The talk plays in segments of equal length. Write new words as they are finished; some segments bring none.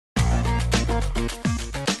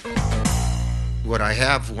What I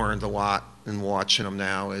have learned a lot in watching them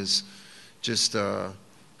now is just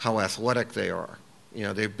how athletic they are. You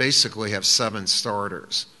know, they basically have 7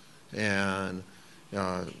 starters, and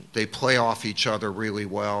they play off each other really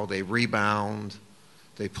well. They rebound.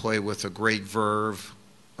 They play with a great verve.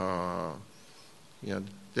 You know,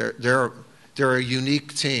 they're a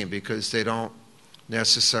unique team because they don't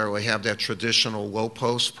necessarily have that traditional low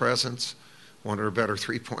post presence. One of their better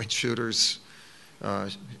three-point shooters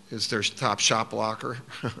is their top shot blocker,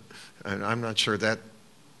 and I'm not sure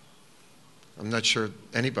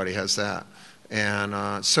anybody has that.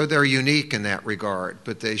 And so they're unique in that regard,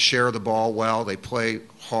 but they share the ball well, they play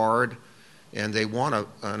hard, and they won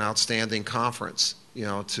an outstanding conference,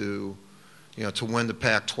 to win the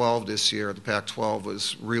Pac-12 this year. The Pac-12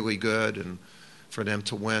 was really good, and for them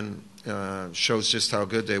to win shows just how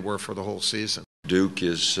good they were for the whole season. Duke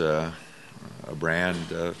is a brand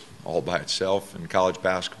all by itself in college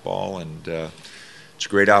basketball, and it's a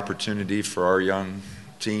great opportunity for our young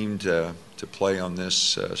team to play on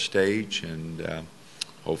this stage, and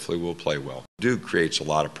hopefully we'll play well. Duke creates a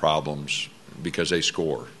lot of problems because they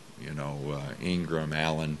score. Ingram,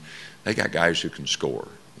 Allen, they got guys who can score,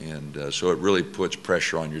 and so it really puts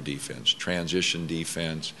pressure on your defense. Transition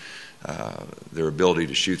defense, their ability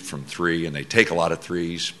to shoot from 3, and they take a lot of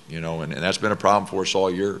threes, and that's been a problem for us all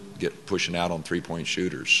year, pushing out on three-point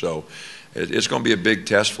shooters. So it's going to be a big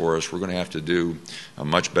test for us. We're going to have to do a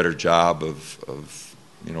much better job of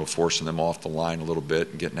forcing them off the line a little bit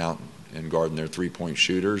and getting out and guarding their three-point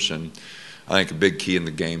shooters. And I think a big key in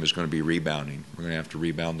the game is going to be rebounding. We're going to have to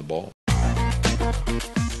rebound the ball.